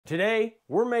Today,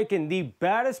 we're making the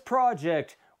baddest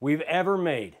project we've ever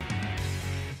made.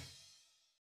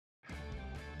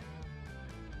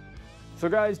 So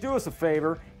guys, do us a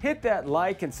favor, hit that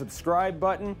like and subscribe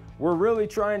button. We're really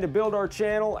trying to build our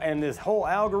channel, and this whole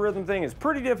algorithm thing is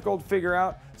pretty difficult to figure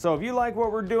out. So if you like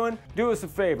what we're doing, do us a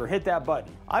favor, hit that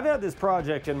button. I've had this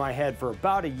project in my head for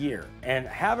about a year and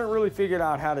haven't really figured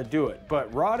out how to do it.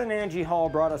 But Rod and Angie Hall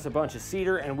brought us a bunch of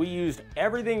cedar, and we used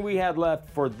everything we had left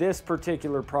for this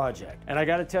particular project. And I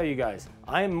gotta tell you guys,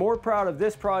 I am more proud of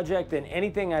this project than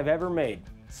anything I've ever made.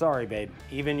 Sorry babe,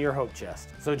 even your hope chest.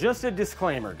 So just a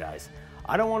disclaimer guys.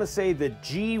 I don't want to say the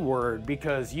G word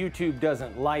because YouTube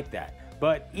doesn't like that.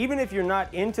 But even if you're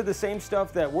not into the same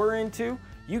stuff that we're into,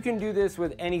 you can do this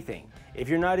with anything. If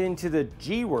you're not into the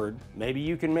G word, maybe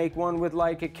you can make one with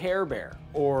like a Care Bear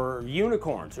or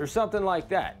unicorns or something like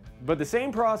that. But the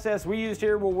same process we used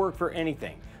here will work for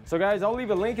anything. So guys, I'll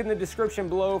leave a link in the description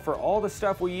below for all the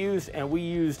stuff we used, and we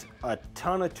used a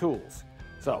ton of tools.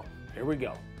 So here we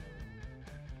go.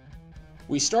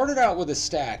 We started out with a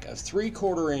stack of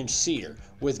 3/4 inch cedar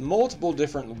with multiple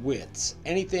different widths,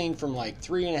 anything from like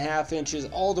 3.5 inches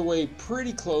all the way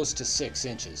pretty close to 6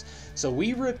 inches. So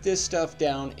we ripped this stuff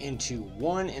down into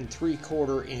 1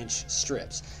 3/4 inch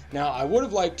strips. Now I would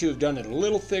have liked to have done it a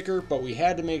little thicker, but we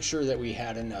had to make sure that we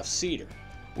had enough cedar.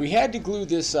 We had to glue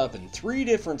this up in 3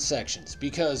 different sections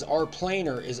because our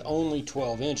planer is only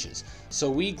 12 inches. So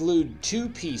we glued 2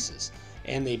 pieces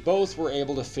and they both were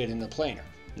able to fit in the planer.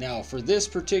 Now for this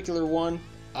particular one,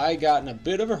 I got in a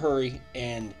bit of a hurry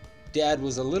and Dad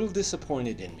was a little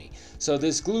disappointed in me. So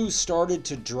this glue started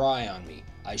to dry on me.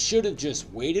 I should have just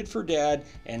waited for Dad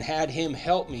and had him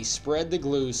help me spread the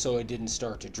glue so it didn't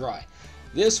start to dry.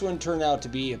 This one turned out to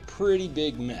be a pretty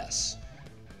big mess.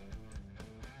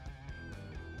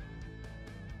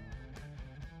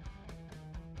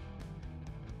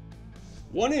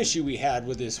 One issue we had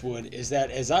with this wood is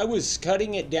that as I was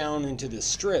cutting it down into the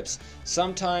strips,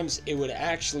 sometimes it would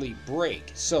actually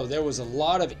break. So there was a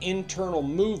lot of internal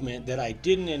movement that I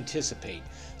didn't anticipate.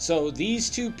 So these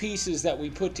 2 pieces that we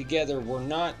put together were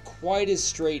not quite as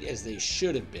straight as they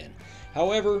should have been.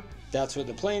 However, that's what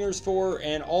the planer's for,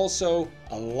 and also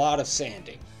a lot of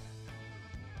sanding.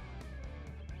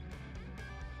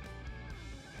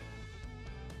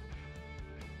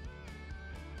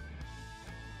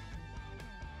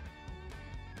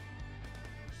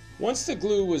 Once the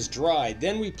glue was dry,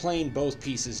 then we planed both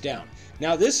pieces down.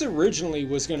 Now this originally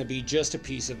was going to be just a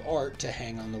piece of art to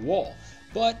hang on the wall,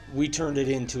 but we turned it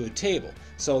into a table.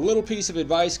 So a little piece of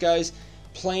advice guys,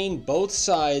 plane both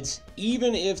sides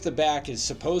even if the back is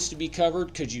supposed to be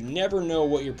covered, because you never know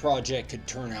what your project could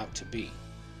turn out to be.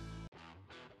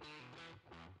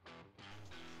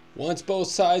 Once both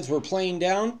sides were planed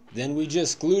down, then we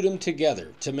just glued them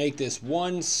together to make this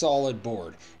one solid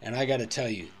board. And I gotta tell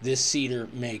you, this cedar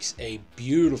makes a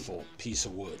beautiful piece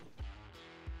of wood.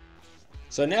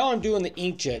 So now I'm doing the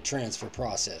inkjet transfer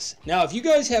process. Now if you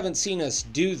guys haven't seen us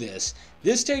do this,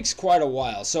 this takes quite a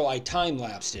while, so I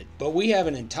time-lapsed it. But we have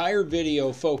an entire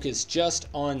video focused just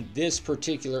on this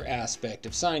particular aspect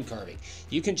of sign carving.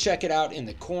 You can check it out in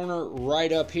the corner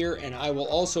right up here, and I will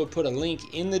also put a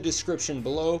link in the description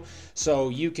below so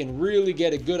you can really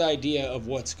get a good idea of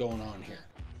what's going on here.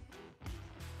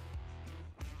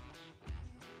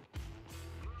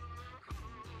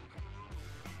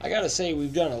 I gotta say,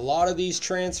 we've done a lot of these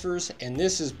transfers, and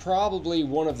this is probably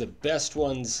one of the best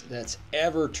ones that's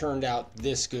ever turned out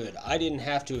this good. I didn't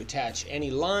have to attach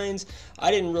any lines. I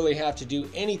didn't really have to do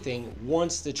anything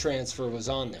once the transfer was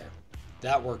on there.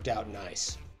 That worked out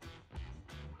nice.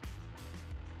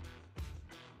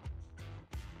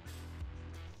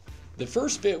 The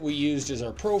first bit we used is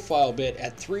our profile bit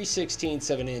at 3/16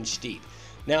 of an inch deep.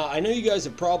 Now, I know you guys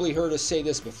have probably heard us say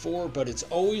this before, but it's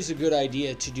always a good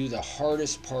idea to do the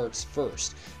hardest parts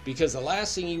first, because the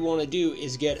last thing you want to do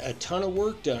is get a ton of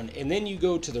work done and then you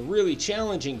go to the really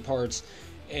challenging parts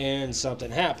and something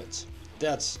happens.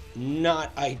 That's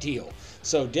not ideal.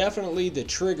 So definitely the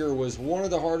trigger was one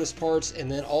of the hardest parts, and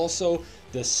then also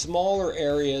the smaller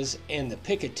areas and the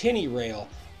Picatinny rail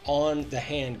on the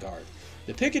handguard.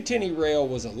 The Picatinny rail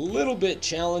was a little bit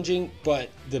challenging, but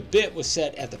the bit was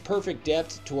set at the perfect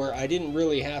depth to where I didn't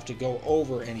really have to go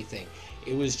over anything.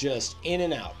 It was just in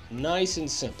and out, nice and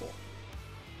simple.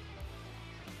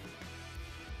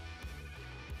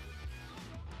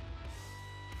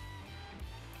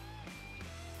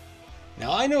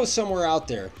 Now I know somewhere out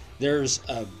there, there's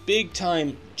a big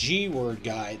time G word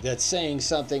guy that's saying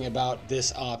something about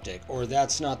this optic, or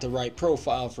that's not the right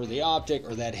profile for the optic,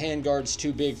 or that handguard's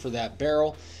too big for that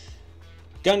barrel.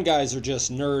 Gun guys are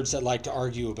just nerds that like to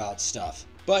argue about stuff.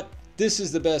 But this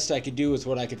is the best I could do with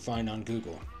what I could find on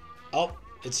Google. Oh,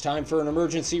 it's time for an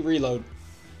emergency reload.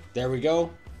 There we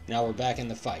go. Now we're back in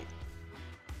the fight.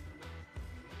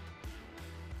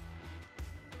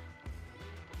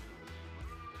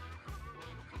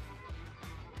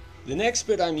 The next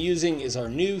bit I'm using is our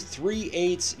new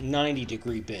 3/8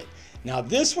 90-degree bit. Now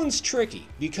this one's tricky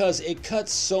because it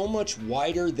cuts so much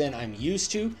wider than I'm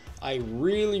used to. I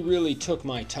really took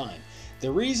my time.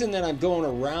 The reason that I'm going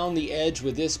around the edge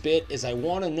with this bit is I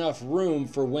want enough room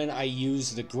for when I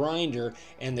use the grinder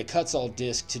and the cut-saw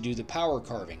disc to do the power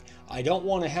carving. I don't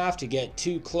want to have to get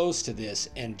too close to this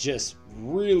and just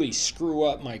really screw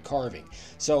up my carving.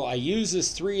 So I use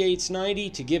this 3/8 90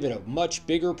 to give it a much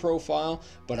bigger profile,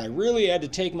 but I really had to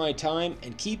take my time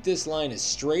and keep this line as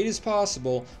straight as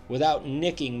possible without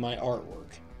nicking my artwork.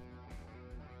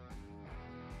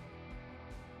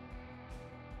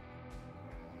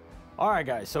 Alright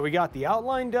guys, so we got the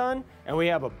outline done and we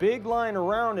have a big line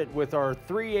around it with our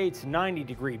 3/8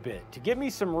 90-degree bit to give me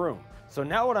some room. So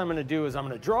now what I'm going to do is I'm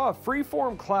going to draw a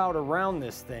freeform cloud around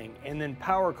this thing and then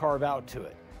power carve out to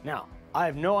it. Now, I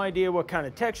have no idea what kind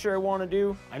of texture I want to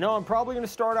do. I know I'm probably going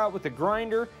to start out with the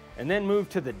grinder and then move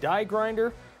to the die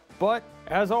grinder, but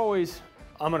as always,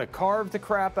 I'm going to carve the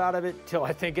crap out of it till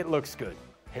I think it looks good.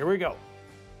 Here we go.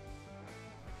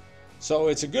 So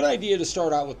it's a good idea to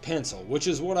start out with pencil, which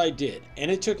is what I did, and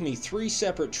it took me 3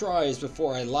 separate tries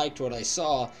before I liked what I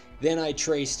saw. Then I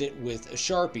traced it with a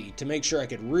Sharpie to make sure I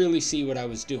could really see what I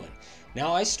was doing.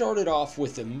 Now I started off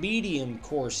with a medium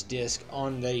coarse disc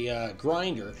on the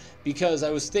grinder because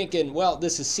I was thinking, well,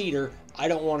 this is cedar, I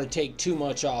don't want to take too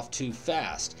much off too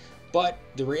fast. But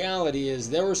the reality is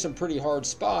there were some pretty hard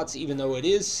spots even though it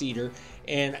is cedar,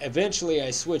 and eventually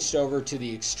I switched over to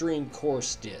the extreme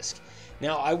coarse disc.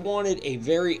 Now I wanted a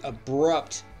very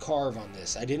abrupt carve on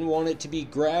this. I didn't want it to be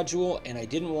gradual and I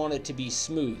didn't want it to be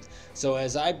smooth. So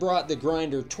as I brought the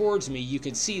grinder towards me, you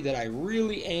can see that I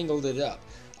really angled it up.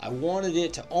 I wanted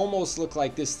it to almost look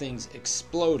like this thing's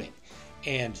exploding,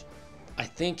 and I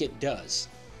think it does.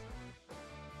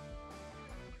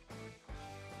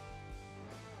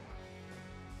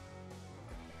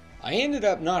 I ended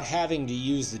up not having to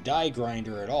use the die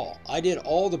grinder at all. I did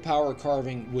all the power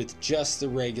carving with just the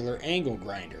regular angle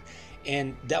grinder.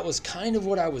 And that was kind of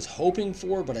what I was hoping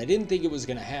for, but I didn't think it was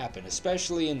going to happen,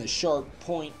 especially in the sharp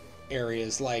point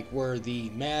areas like where the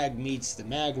mag meets the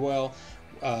mag well,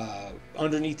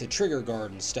 underneath the trigger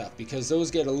guard and stuff, because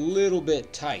those get a little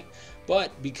bit tight.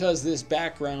 But because this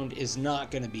background is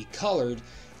not going to be colored,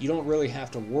 you don't really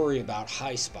have to worry about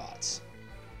high spots.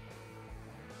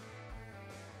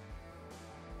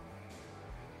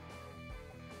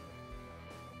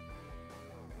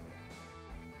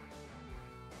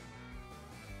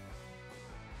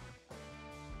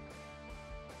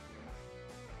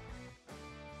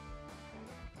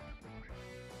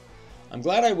 I'm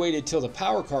glad I waited till the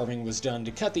power carving was done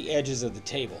to cut the edges of the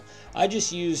table. I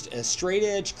just used a straight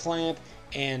edge clamp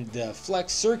and the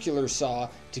flex circular saw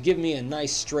to give me a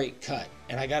nice straight cut.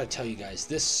 And I gotta tell you guys,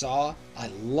 this saw, I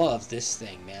love this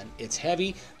thing, man. It's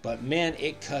heavy, but man,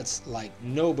 it cuts like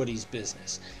nobody's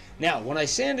business. Now, when I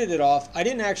sanded it off, I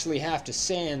didn't actually have to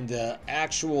sand the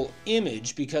actual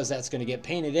image because that's gonna get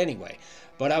painted anyway.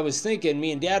 But I was thinking,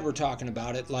 me and Dad were talking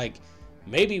about it, like,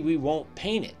 maybe we won't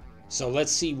paint it. So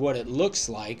let's see what it looks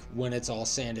like when it's all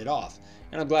sanded off.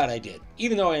 And I'm glad I did,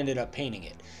 even though I ended up painting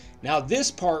it. Now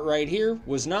this part right here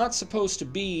was not supposed to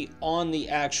be on the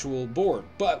actual board,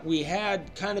 but we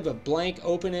had kind of a blank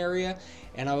open area,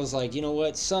 and I was like, you know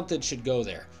what, something should go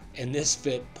there. And this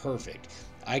fit perfect.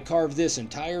 I carved this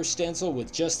entire stencil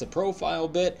with just the profile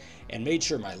bit and made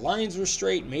sure my lines were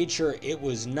straight, made sure it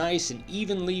was nice and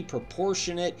evenly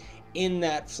proportionate in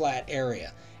that flat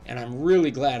area. And I'm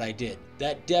really glad I did.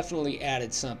 That definitely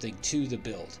added something to the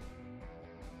build.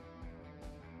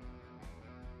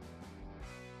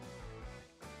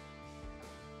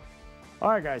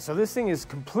 Alright guys, so this thing is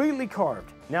completely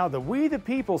carved. Now the We the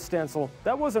People stencil,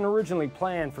 that wasn't originally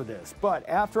planned for this, but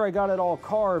after I got it all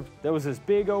carved, there was this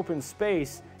big open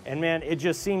space, and man, it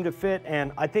just seemed to fit,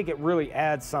 and I think it really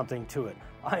adds something to it.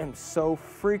 I am so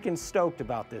freaking stoked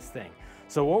about this thing.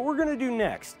 So what we're gonna do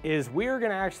next is we are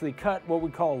gonna actually cut what we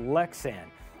call Lexan,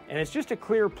 and it's just a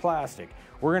clear plastic.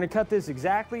 We're gonna cut this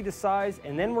exactly to size,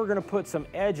 and then we're gonna put some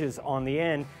edges on the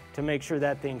end to make sure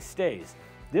that thing stays.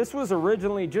 This was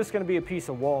originally just gonna be a piece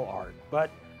of wall art,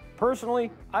 but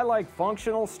personally, I like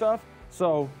functional stuff,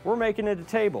 so we're making it a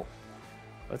table.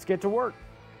 Let's get to work.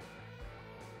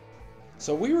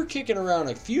 So we were kicking around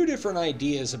a few different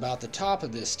ideas about the top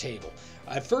of this table.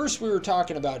 At first we were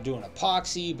talking about doing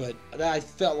epoxy, but I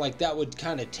felt like that would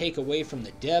kind of take away from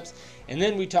the depth. And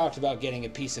then we talked about getting a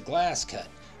piece of glass cut,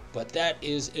 but that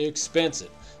is expensive.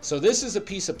 So this is a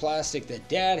piece of plastic that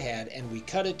Dad had, and we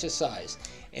cut it to size.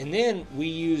 And then we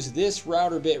use this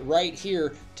router bit right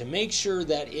here to make sure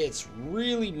that it's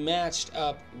really matched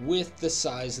up with the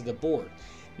size of the board.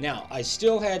 Now, I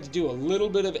still had to do a little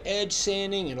bit of edge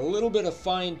sanding and a little bit of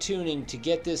fine tuning to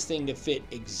get this thing to fit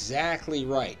exactly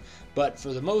right. But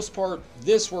for the most part,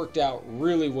 this worked out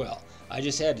really well. I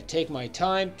just had to take my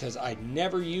time because I'd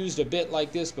never used a bit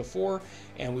like this before,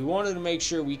 and we wanted to make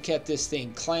sure we kept this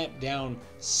thing clamped down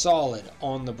solid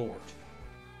on the board.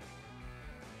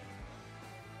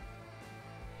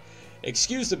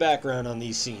 Excuse the background on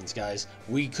these scenes, guys.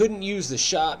 We couldn't use the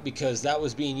shop because that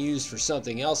was being used for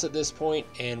something else at this point,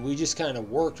 and we just kind of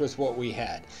worked with what we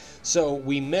had. So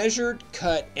we measured,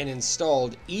 cut, and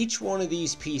installed each one of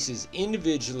these pieces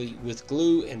individually with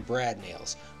glue and brad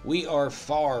nails. We are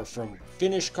far from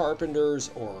finished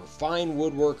carpenters or fine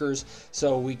woodworkers,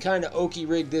 so we kind of okie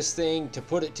rigged this thing to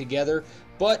put it together,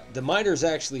 but the miters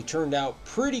actually turned out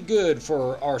pretty good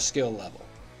for our skill level.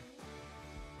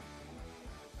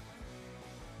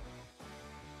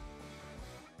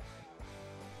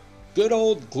 Good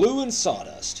old glue and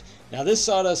sawdust. Now this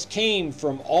sawdust came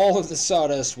from all of the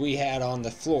sawdust we had on the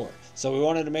floor. So we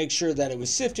wanted to make sure that it was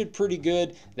sifted pretty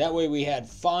good. That way we had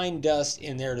fine dust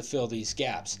in there to fill these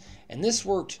gaps. And this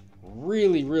worked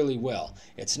really, really well.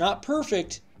 It's not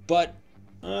perfect, but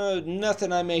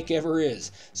nothing I make ever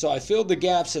is. So I filled the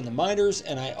gaps in the miters,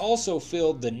 and I also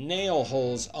filled the nail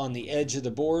holes on the edge of the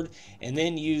board, and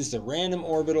then used the random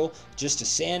orbital just to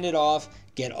sand it off,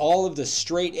 get all of the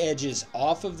straight edges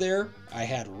off of there. I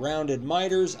had rounded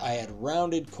miters, I had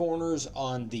rounded corners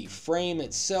on the frame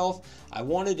itself. I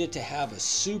wanted it to have a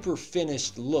super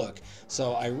finished look,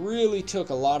 so I really took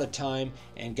a lot of time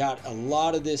and got a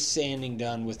lot of this sanding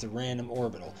done with the random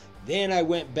orbital. Then I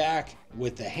went back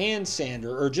with the hand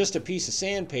sander, or just a piece of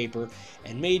sandpaper,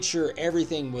 and made sure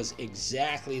everything was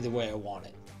exactly the way I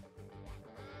wanted.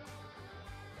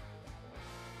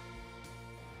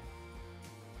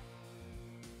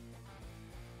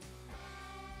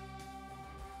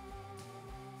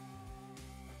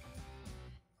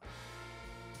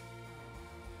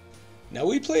 Now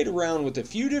we played around with a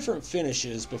few different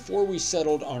finishes before we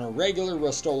settled on a regular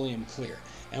Rust-Oleum clear,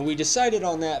 and we decided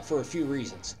on that for a few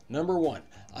reasons. Number one,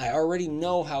 I already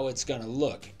know how it's going to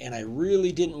look, and I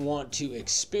really didn't want to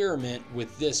experiment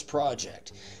with this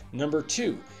project. Number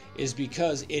two is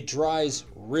because it dries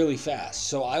really fast,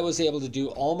 so I was able to do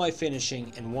all my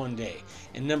finishing in one day.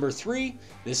 And number three,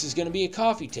 this is going to be a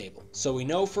coffee table, so we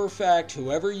know for a fact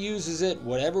whoever uses it,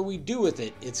 whatever we do with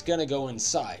it, it's going to go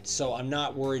inside, so I'm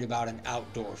not worried about an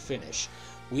outdoor finish.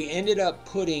 We ended up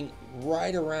putting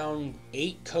right around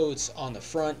 8 coats on the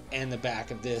front and the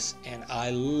back of this, and I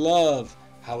love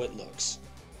how it looks.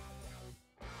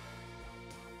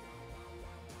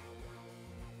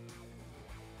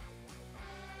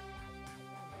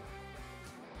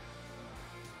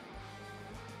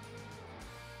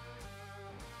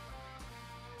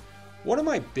 One of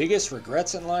my biggest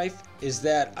regrets in life is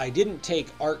that I didn't take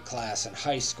art class in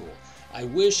high school. I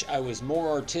wish I was more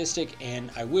artistic, and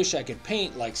I wish I could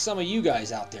paint like some of you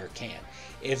guys out there can.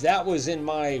 If that was in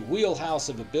my wheelhouse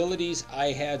of abilities, I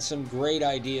had some great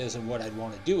ideas of what I'd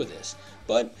want to do with this.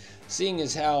 But seeing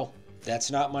as how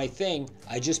that's not my thing,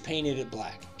 I just painted it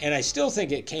black. And I still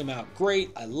think it came out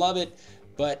great. I love it.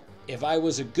 But if I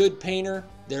was a good painter,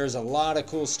 there's a lot of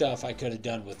cool stuff I could have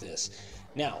done with this.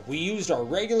 Now, we used our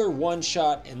regular one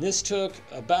shot, and this took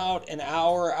about an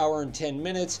hour, hour and 10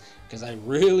 minutes, because I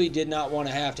really did not want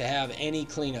to have any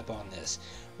cleanup on this.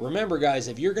 Remember guys,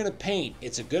 if you're going to paint,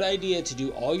 it's a good idea to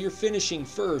do all your finishing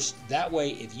first. That way,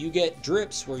 if you get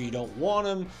drips where you don't want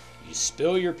them, you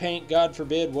spill your paint, God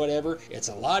forbid, whatever, it's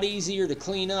a lot easier to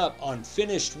clean up on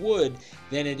finished wood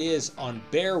than it is on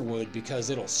bare wood because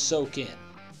it'll soak in.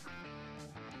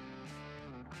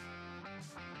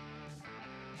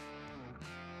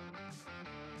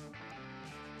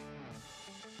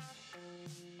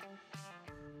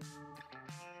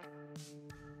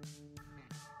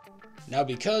 Now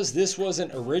because this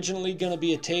wasn't originally going to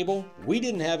be a table, we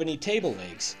didn't have any table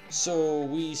legs, so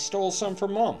we stole some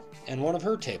from Mom and one of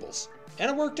her tables, and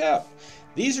it worked out.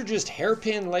 These are just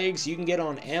hairpin legs you can get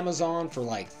on Amazon for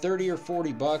like 30 or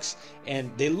 40 bucks, and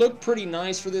they look pretty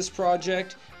nice for this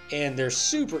project, and they're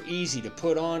super easy to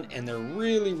put on, and they're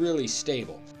really, really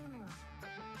stable.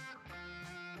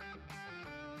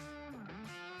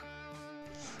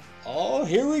 Oh,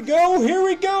 here we go, here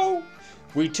we go!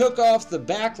 We took off the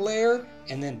back layer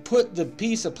and then put the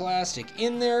piece of plastic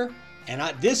in there. And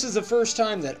this is the first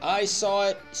time that I saw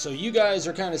it, so you guys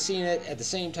are kind of seeing it at the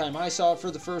same time I saw it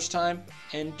for the first time.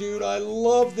 And dude, I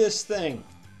love this thing.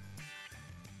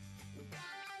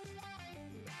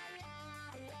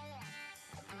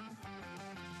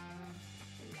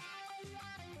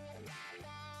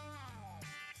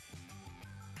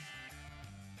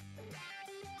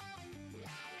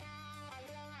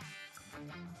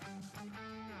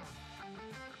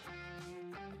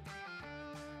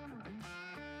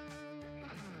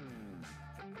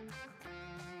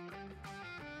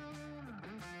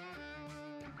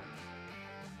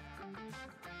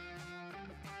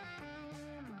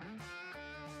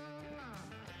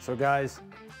 So guys,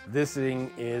 this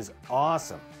thing is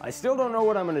awesome. I still don't know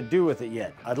what I'm gonna do with it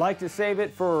yet. I'd like to save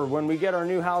it for when we get our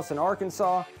new house in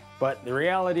Arkansas, but the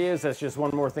reality is that's just one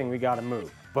more thing we gotta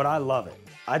move. But I love it.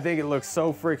 I think it looks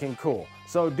so freaking cool.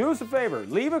 So do us a favor,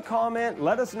 leave a comment,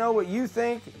 let us know what you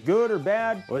think, good or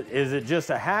bad. Is it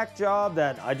just a hack job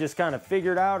that I just kind of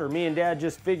figured out, or me and Dad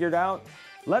just figured out?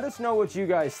 Let us know what you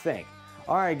guys think.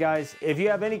 All right, guys, if you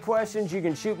have any questions, you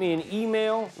can shoot me an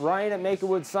email,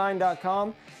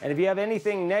 ryan@makeawoodssign.com. And if you have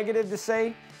anything negative to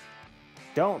say,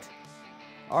 don't.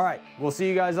 All right, we'll see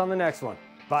you guys on the next one.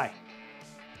 Bye.